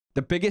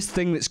The biggest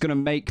thing that's going to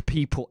make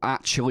people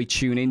actually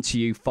tune into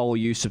you, follow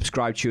you,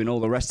 subscribe to you, and all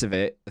the rest of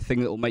it, the thing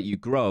that will make you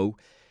grow,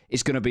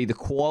 is going to be the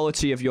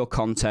quality of your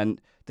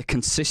content, the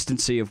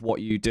consistency of what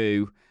you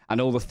do,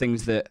 and all the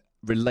things that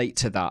relate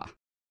to that.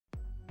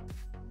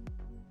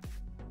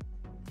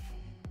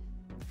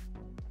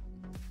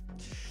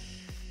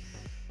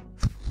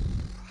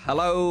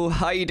 Hello,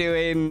 how you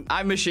doing?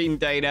 I'm Machine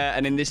Dana,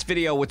 and in this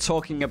video we're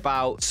talking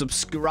about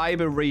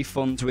subscriber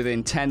refunds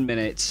within 10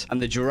 minutes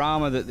and the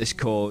drama that this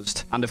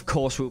caused. And of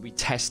course we'll be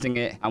testing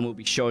it and we'll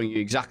be showing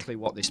you exactly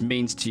what this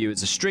means to you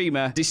as a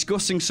streamer,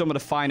 discussing some of the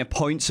finer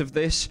points of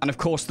this, and of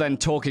course then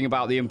talking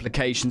about the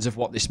implications of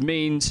what this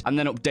means, and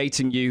then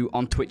updating you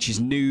on Twitch's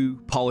new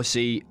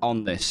policy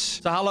on this.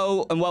 So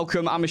hello and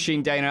welcome, I'm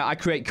Machine Dana. I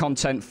create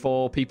content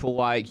for people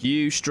like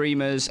you,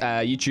 streamers,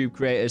 YouTube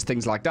creators,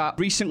 things like that.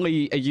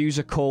 Recently a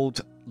user called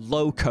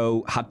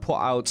Loco had put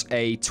out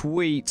a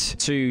tweet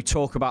to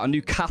talk about a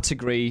new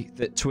category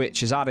that Twitch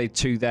has added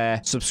to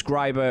their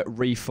subscriber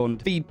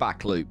refund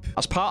feedback loop.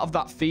 As part of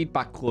that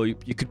feedback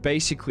loop, you could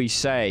basically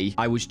say,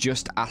 I was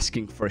just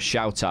asking for a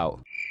shout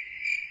out.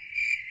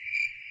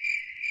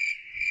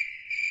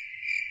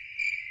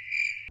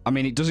 I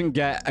mean, it doesn't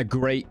get a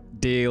great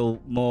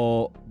deal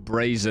more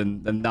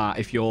brazen than that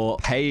if you're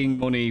paying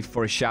money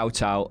for a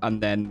shout out and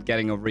then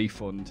getting a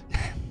refund.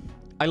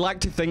 I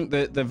like to think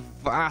that the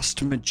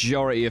vast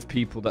majority of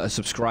people that are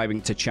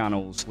subscribing to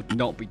channels would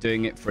not be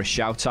doing it for a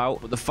shout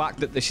out, but the fact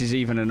that this is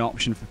even an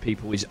option for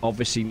people is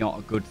obviously not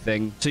a good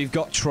thing. So you've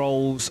got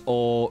trolls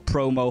or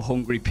promo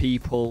hungry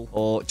people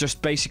or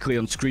just basically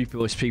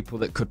unscrupulous people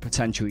that could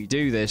potentially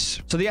do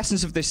this. So the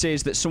essence of this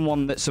is that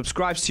someone that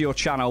subscribes to your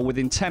channel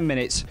within 10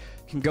 minutes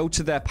can go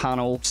to their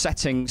panel,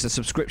 settings, the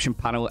subscription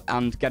panel,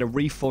 and get a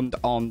refund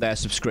on their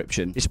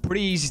subscription. It's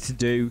pretty easy to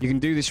do. You can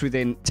do this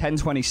within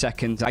 10-20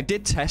 seconds. I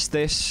did test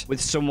this with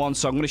someone,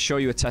 so I'm going to show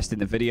you a test in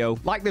the video.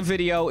 Like the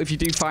video if you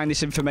do find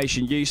this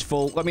information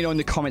useful. Let me know in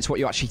the comments what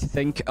you actually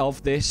think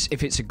of this,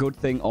 if it's a good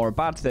thing or a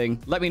bad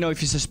thing. Let me know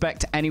if you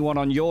suspect anyone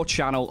on your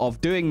channel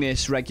of doing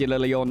this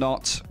regularly or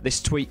not.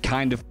 This tweet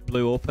kind of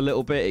blew up a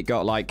little bit. It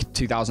got like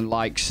 2,000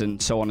 likes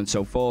and so on and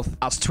so forth.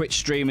 As Twitch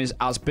streamers,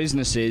 as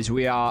businesses,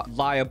 we are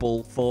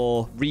liable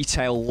for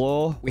retail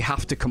law. We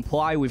have to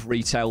comply with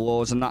retail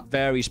laws, and that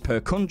varies per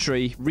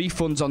country.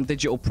 Refunds on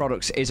digital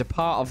products is a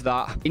part of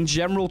that. In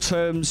general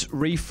terms,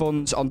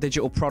 refunds on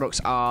digital products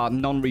are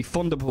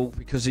non-refundable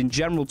because in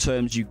general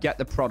terms, you get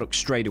the product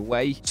straight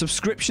away.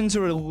 Subscriptions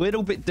are a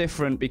little bit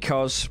different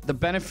because the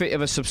benefit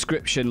of a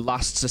subscription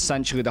lasts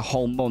essentially the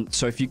whole month.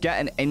 So if you get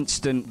an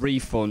instant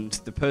refund,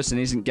 the person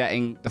isn't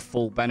getting the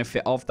full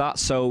benefit of that.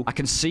 So I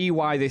can see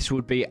why this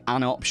would be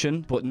an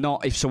option, but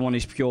not if someone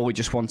is purely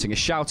just wanting a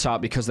shout out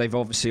because they've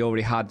obviously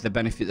already had the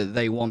benefit that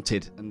they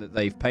wanted and that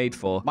they've paid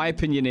for. My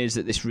opinion is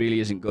that this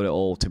really isn't good at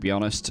all, to be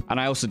honest. And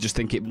I also just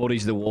think it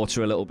muddies the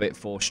water a little bit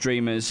for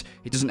streamers.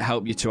 It doesn't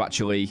help you to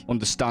actually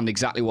understand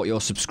exactly what your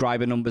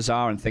subscriber numbers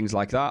are and things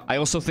like that. I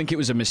also think it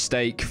was a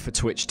mistake for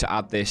Twitch to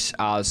add this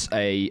as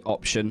a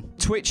option.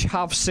 Twitch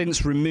have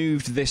since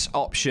removed this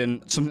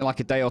option something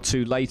like a day or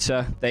two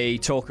later. They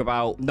talk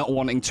about not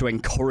wanting to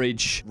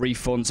encourage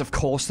refunds. Of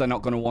course, they're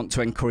not going to want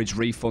to encourage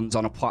refunds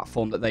on a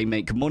platform that they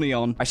make money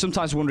on. I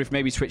sometimes wonder if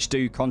maybe Twitch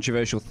do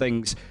controversial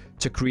things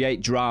to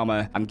create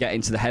drama and get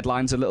into the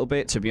headlines a little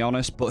bit, to be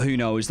honest, but who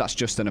knows? That's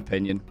just an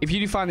opinion. If you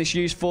do find this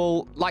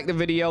useful, like the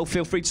video,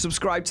 feel free to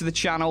subscribe to the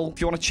channel.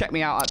 If you want to check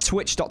me out at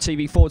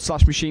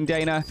twitch.tv/Machine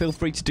Dana, feel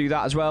free to do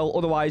that as well.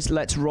 Otherwise,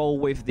 let's roll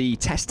with the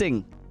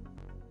testing.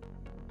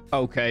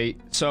 Okay,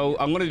 so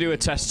I'm going to do a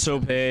test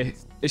sub here.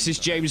 This is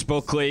James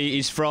Buckley.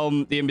 He's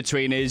from The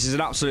In-Betweeners. He's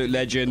an absolute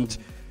legend.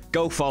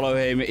 Go follow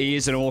him. He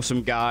is an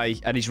awesome guy,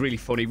 and he's really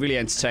funny, really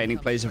entertaining,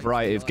 plays a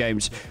variety of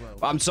games.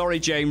 But I'm sorry,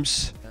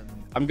 James.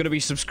 I'm going to be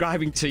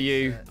subscribing to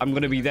you. I'm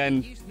going to be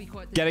then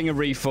getting a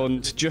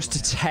refund just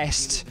to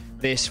test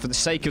this for the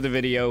sake of the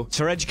video,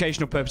 for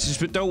educational purposes.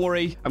 But don't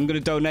worry, I'm going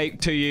to donate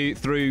to you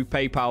through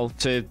PayPal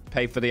to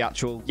pay for the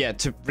actual,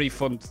 to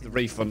refund the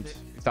refund,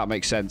 if that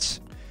makes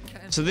sense.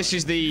 So this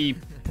is the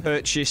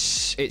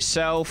purchase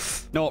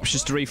itself. No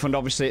options to refund,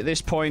 obviously, at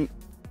this point.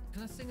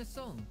 Can I sing a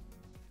song?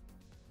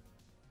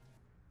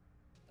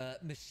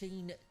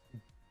 Machine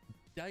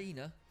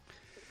Dana.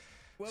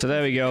 So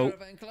there we go.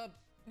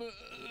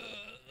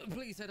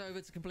 Please head over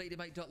to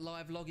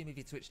completedmate.live, log in with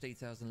your Twitch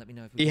details and let me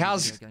know if he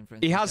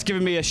has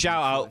given me a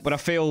shout out, but I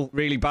feel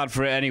really bad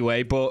for it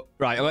anyway. But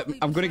right,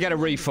 I'm going to get a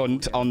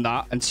refund on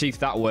that and see if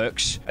that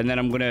works, and then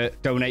I'm going to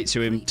donate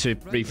to him to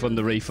refund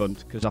the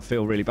refund because I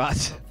feel really bad.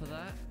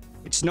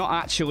 It's not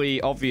actually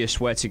obvious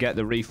where to get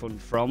the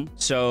refund from.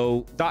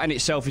 So that in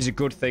itself is a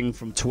good thing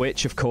from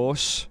Twitch, of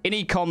course. In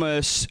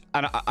e-commerce,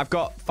 and I've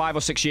got 5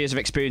 or 6 years of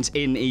experience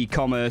in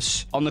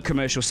e-commerce on the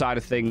commercial side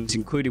of things,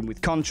 including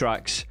with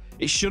contracts.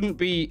 It shouldn't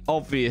be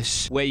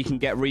obvious where you can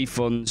get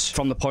refunds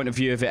from the point of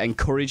view of it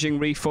encouraging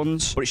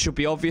refunds, but it should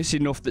be obvious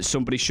enough that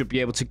somebody should be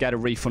able to get a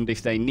refund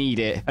if they need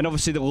it. And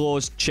obviously the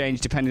laws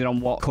change depending on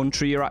what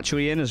country you're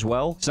actually in as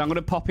well. So I'm going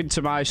to pop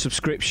into my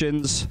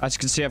subscriptions. As you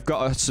can see, I've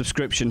got a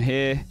subscription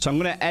here. So I'm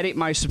going to edit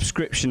my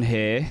subscription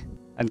here.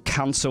 and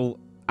cancel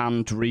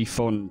and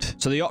refund.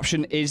 So the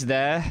option is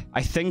there.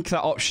 I think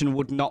that option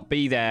would not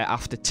be there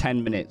after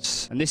 10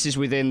 minutes. And this is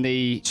within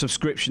the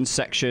subscription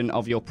section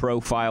of your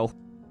profile.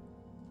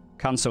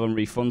 Cancel and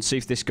refund. See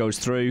if this goes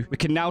through. We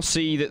can now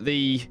see that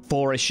the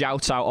for a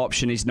shout out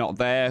option is not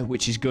there,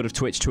 which is good of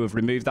Twitch to have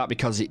removed that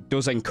because it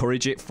does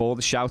encourage it for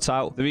the shout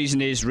out. The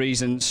reason is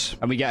reasons,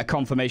 and we get a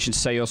confirmation to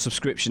say your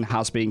subscription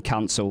has been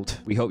cancelled.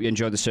 We hope you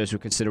enjoyed the service. We'll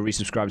consider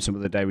resubscribing some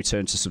other day.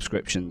 Return to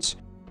subscriptions.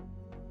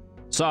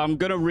 So I'm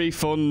going to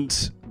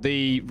refund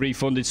the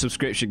refunded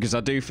subscription because I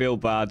do feel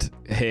bad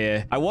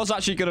here. I was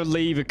actually going to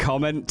leave a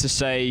comment to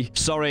say,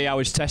 sorry, I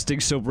was testing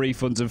sub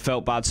refunds and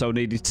felt bad, so I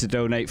needed to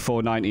donate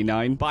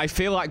 $4.99. But I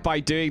feel like by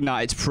doing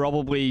that, it's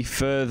probably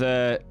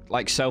further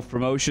like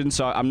self-promotion.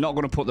 So I'm not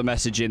going to put the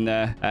message in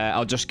there.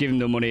 I'll just give him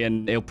the money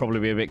and he'll probably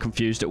be a bit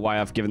confused at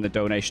why I've given the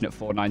donation at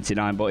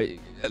 $4.99.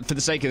 But for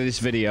the sake of this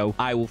video,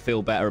 I will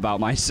feel better about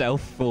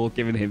myself for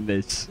giving him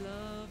this.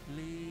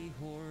 Lovely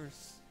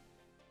horse.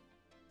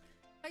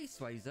 Hey,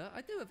 Swayzer,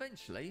 I do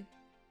eventually.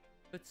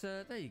 But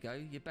there you go,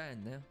 you're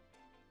banned now.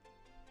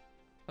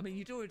 I mean,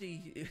 you'd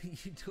already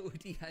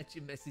had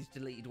your message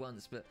deleted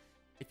once, but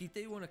if you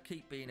do want to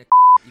keep being a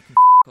you can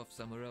off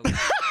somewhere else.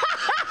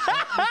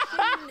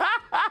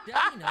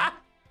 Dana,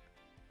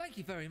 thank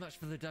you very much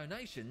for the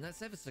donation.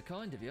 That's ever so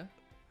kind of you.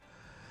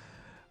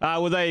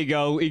 Well, there you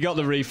go. He got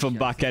the refund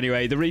back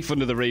anyway. The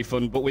refund of the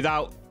refund, but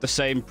without the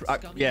same...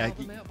 yeah,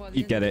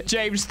 you get it.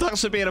 James,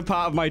 thanks for being a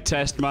part of my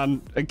test,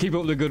 man. And keep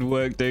up the good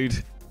work,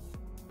 dude.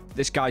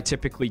 This guy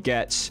typically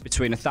gets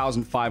between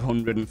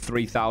 1,500 and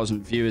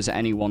 3,000 viewers at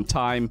any one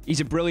time.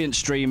 He's a brilliant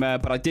streamer,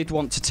 but I did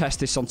want to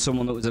test this on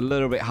someone that was a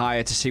little bit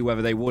higher to see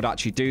whether they would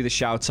actually do the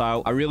shout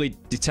out. I really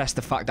detest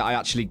the fact that I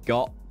actually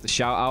got the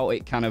shout out.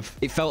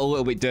 It felt a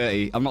little bit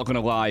dirty, I'm not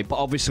gonna lie, but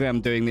obviously I'm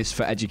doing this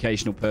for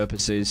educational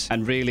purposes,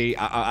 and really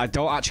I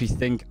don't actually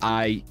think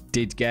I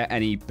did get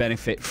any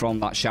benefit from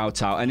that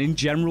shout out. And in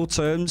general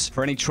terms,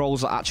 for any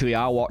trolls that actually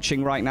are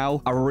watching right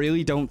now, I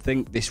really don't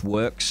think this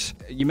works.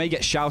 You may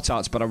get shout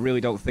outs, but I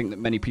really don't think that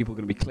many people are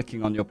going to be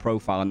clicking on your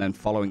profile and then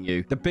following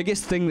you. The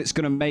biggest thing that's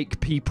going to make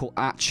people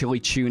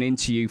actually tune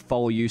into you,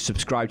 follow you,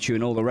 subscribe to you,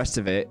 and all the rest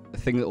of it, the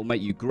thing that will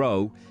make you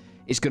grow,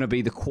 is going to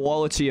be the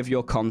quality of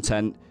your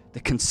content, the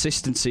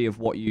consistency of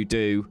what you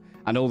do,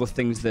 and all the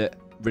things that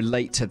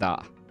relate to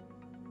that.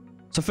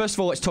 So first of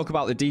all, let's talk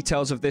about the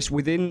details of this.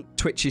 Within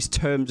Twitch's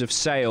terms of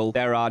sale,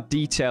 there are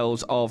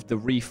details of the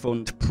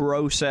refund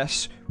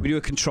process. We do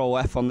a Control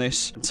F on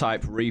this and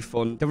type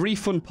refund. The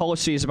refund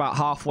policy is about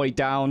halfway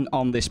down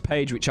on this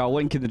page, which I'll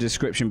link in the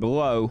description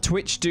below.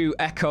 Twitch do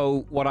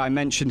echo what I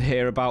mentioned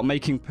here about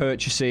making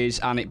purchases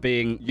and it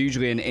being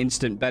usually an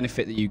instant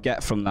benefit that you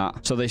get from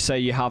that. So they say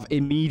you have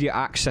immediate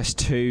access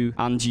to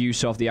and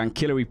use of the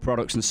ancillary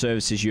products and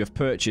services you have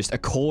purchased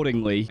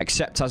accordingly,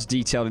 except as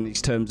detailed in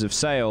these terms of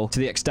sale, to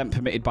the extent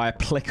permitted by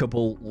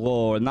applicable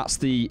law. And that's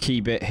the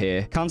key bit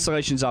here.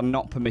 Cancellations are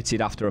not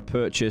permitted after a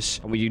purchase,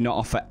 and we do not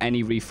offer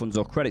any refunds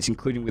or credits,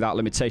 including without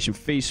limitation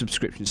fee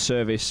subscription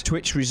service.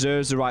 Twitch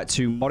reserves the right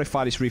to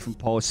modify this refund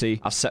policy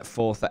as set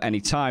forth at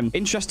any time.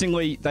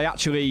 Interestingly, they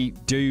actually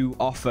do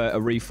offer a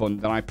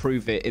refund, and I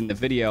prove it in the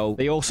video.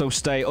 They also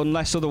state,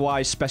 unless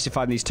otherwise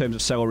specified in these terms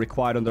of sale or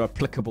required under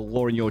applicable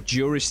law in your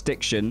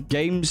jurisdiction,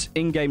 games,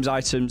 in-games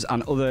items,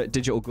 and other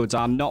digital goods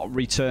are not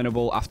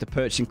returnable after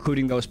purchase,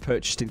 including those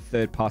purchased in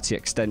third-party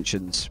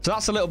extensions. So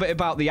that's a little bit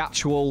about the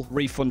actual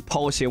refund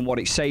policy and what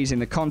it says in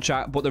the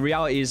contract, but the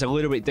reality is a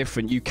little bit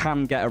different. You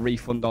can get a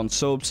refund on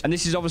subs, and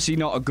this is obviously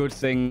not a good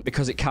thing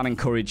because it can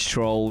encourage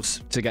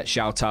trolls to get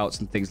shout outs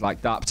and things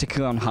like that,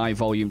 particularly on high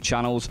volume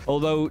channels.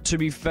 Although, to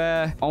be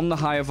fair, on the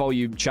higher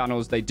volume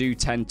channels, they do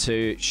tend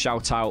to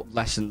shout out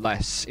less and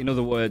less. In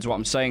other words, what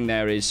I'm saying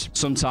there is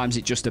sometimes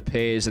it just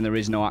appears and there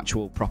is no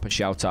actual proper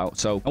shout out.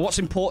 So, and what's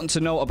important to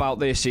note about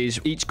this is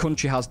each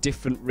country has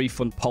different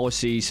refund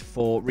policies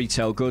for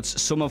retail goods.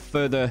 Some are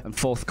further and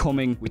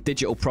forthcoming with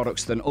digital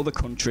products than other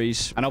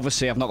countries, and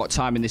obviously I've not got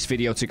time in this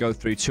video to go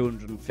through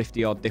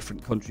 250 odd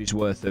different countries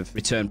worth of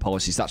return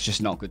policies. That's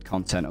just not good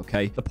content,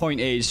 okay? The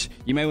point is,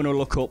 you may want to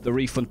look up the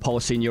refund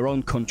policy in your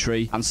own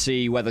country and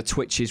see whether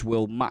Twitch's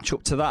will match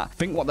up to that. I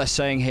think what they're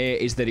saying here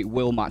is that it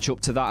will match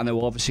up to that, and they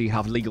will obviously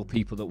have legal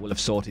people that will have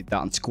sorted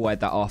that and squared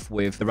that off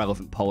with the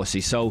relevant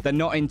policy. So they're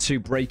not into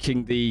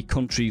breaking the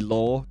country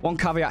law. One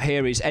caveat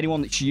here is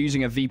anyone that's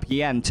using a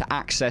VPN to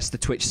access the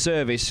Twitch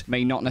service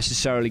may not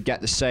necessarily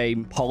get the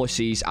same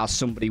policies as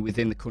somebody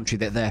within the country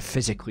that they're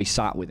physically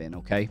sat within,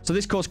 okay? So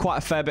this caused quite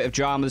a fair bit of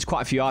drama. There's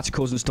quite a few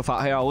articles and stuff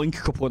out here. I'll link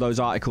a couple of those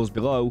articles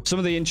below. Some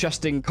of the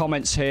interesting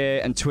comments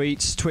here and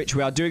tweets. Twitch,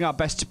 we are doing our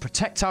best to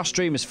protect our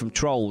streamers from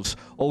trolls.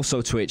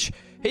 Also Twitch,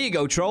 here you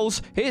go,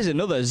 trolls. Here's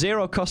another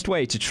zero-cost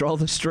way to troll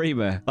the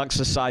streamer. That's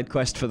a side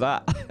quest for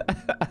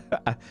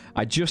that.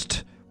 I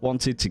just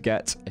wanted to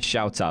get a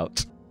shout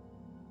out.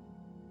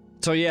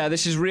 So yeah,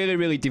 this is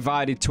really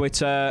divided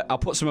Twitter. I'll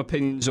put some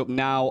opinions up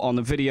now on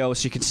the video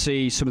so you can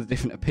see some of the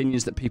different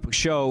opinions that people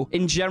show.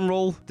 In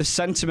general, the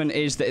sentiment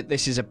is that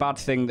this is a bad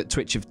thing that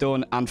Twitch have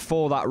done, and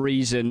for that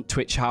reason,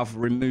 Twitch have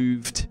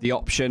removed the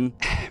option.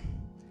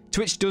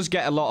 Twitch does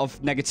get a lot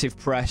of negative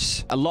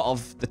press a lot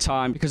of the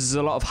time because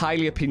there's a lot of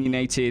highly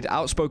opinionated,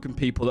 outspoken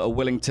people that are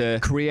willing to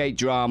create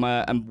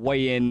drama and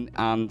weigh in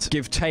and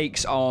give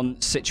takes on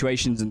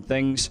situations and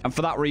things. And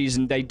for that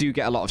reason, they do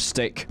get a lot of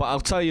stick. But I'll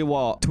tell you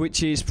what,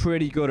 Twitch is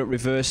pretty good at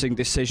reversing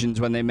decisions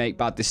when they make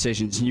bad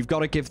decisions, and you've got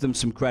to give them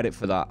some credit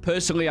for that.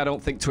 Personally, I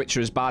don't think Twitch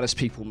are as bad as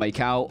people make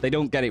out. They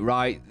don't get it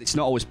right. It's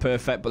not always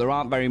perfect, but there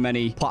aren't very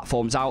many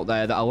platforms out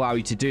there that allow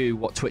you to do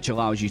what Twitch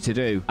allows you to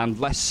do, and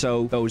less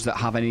so those that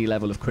have any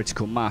level of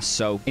critical mass.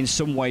 So in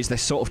some ways, they're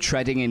sort of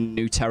treading in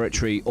new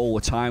territory all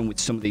the time with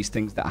some of these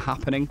things that are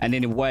happening, and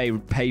in a way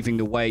paving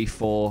the way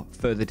for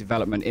further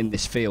development in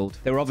this field.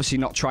 They're obviously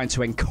not trying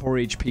to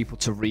encourage people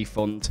to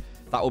refund.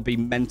 That would be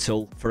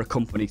mental for a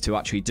company to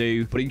actually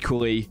do. But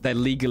equally, they're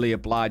legally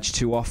obliged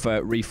to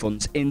offer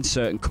refunds in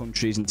certain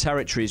countries and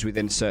territories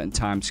within a certain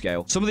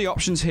timescale. Some of the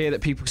options here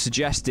that people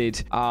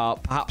suggested are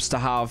perhaps to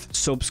have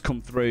subs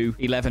come through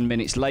 11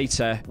 minutes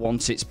later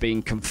once it's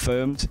been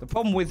confirmed. The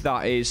problem with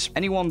that is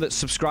anyone that's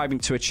subscribing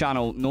to a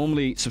channel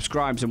normally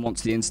subscribes and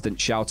wants the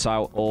instant shout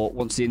out or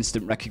wants the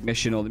instant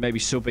recognition, or they may be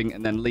subbing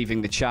and then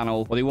leaving the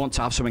channel, or they want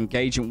to have some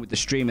engagement with the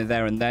streamer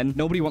there and then.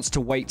 Nobody wants to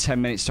wait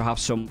 10 minutes to have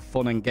some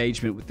fun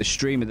engagement with the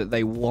streamer that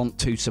they want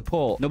to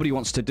support. Nobody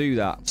wants to do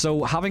that.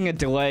 So having a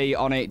delay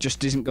on it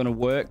just isn't going to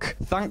work.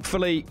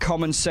 Thankfully,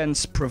 common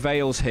sense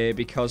prevails here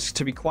because,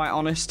 to be quite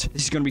honest,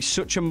 this is going to be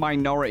such a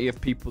minority of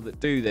people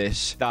that do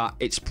this that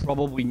it's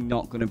probably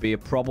not going to be a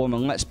problem.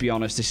 And let's be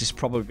honest, this is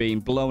probably being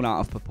blown out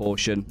of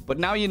proportion. But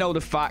now you know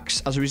the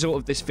facts. As a result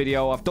of this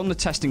video, I've done the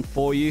testing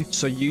for you,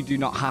 so you do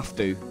not have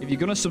to. If you're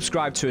going to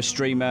subscribe to a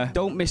streamer,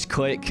 don't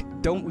misclick.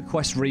 Don't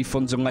request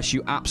refunds unless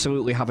you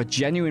absolutely have a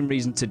genuine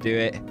reason to do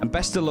it. And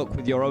best of luck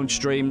with your own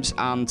streams,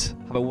 and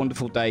have a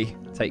wonderful day.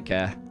 Take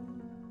care.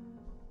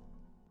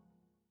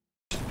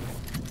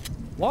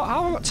 What?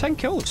 How have I got 10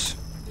 kills?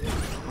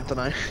 I don't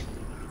know.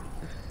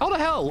 How the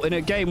hell in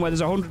a game where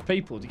there's 100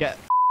 people to get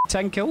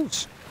 10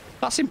 kills?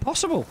 That's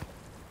impossible.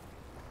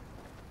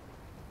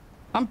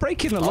 I'm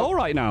breaking the law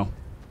right now.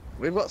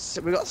 We've got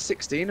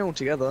 16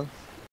 altogether.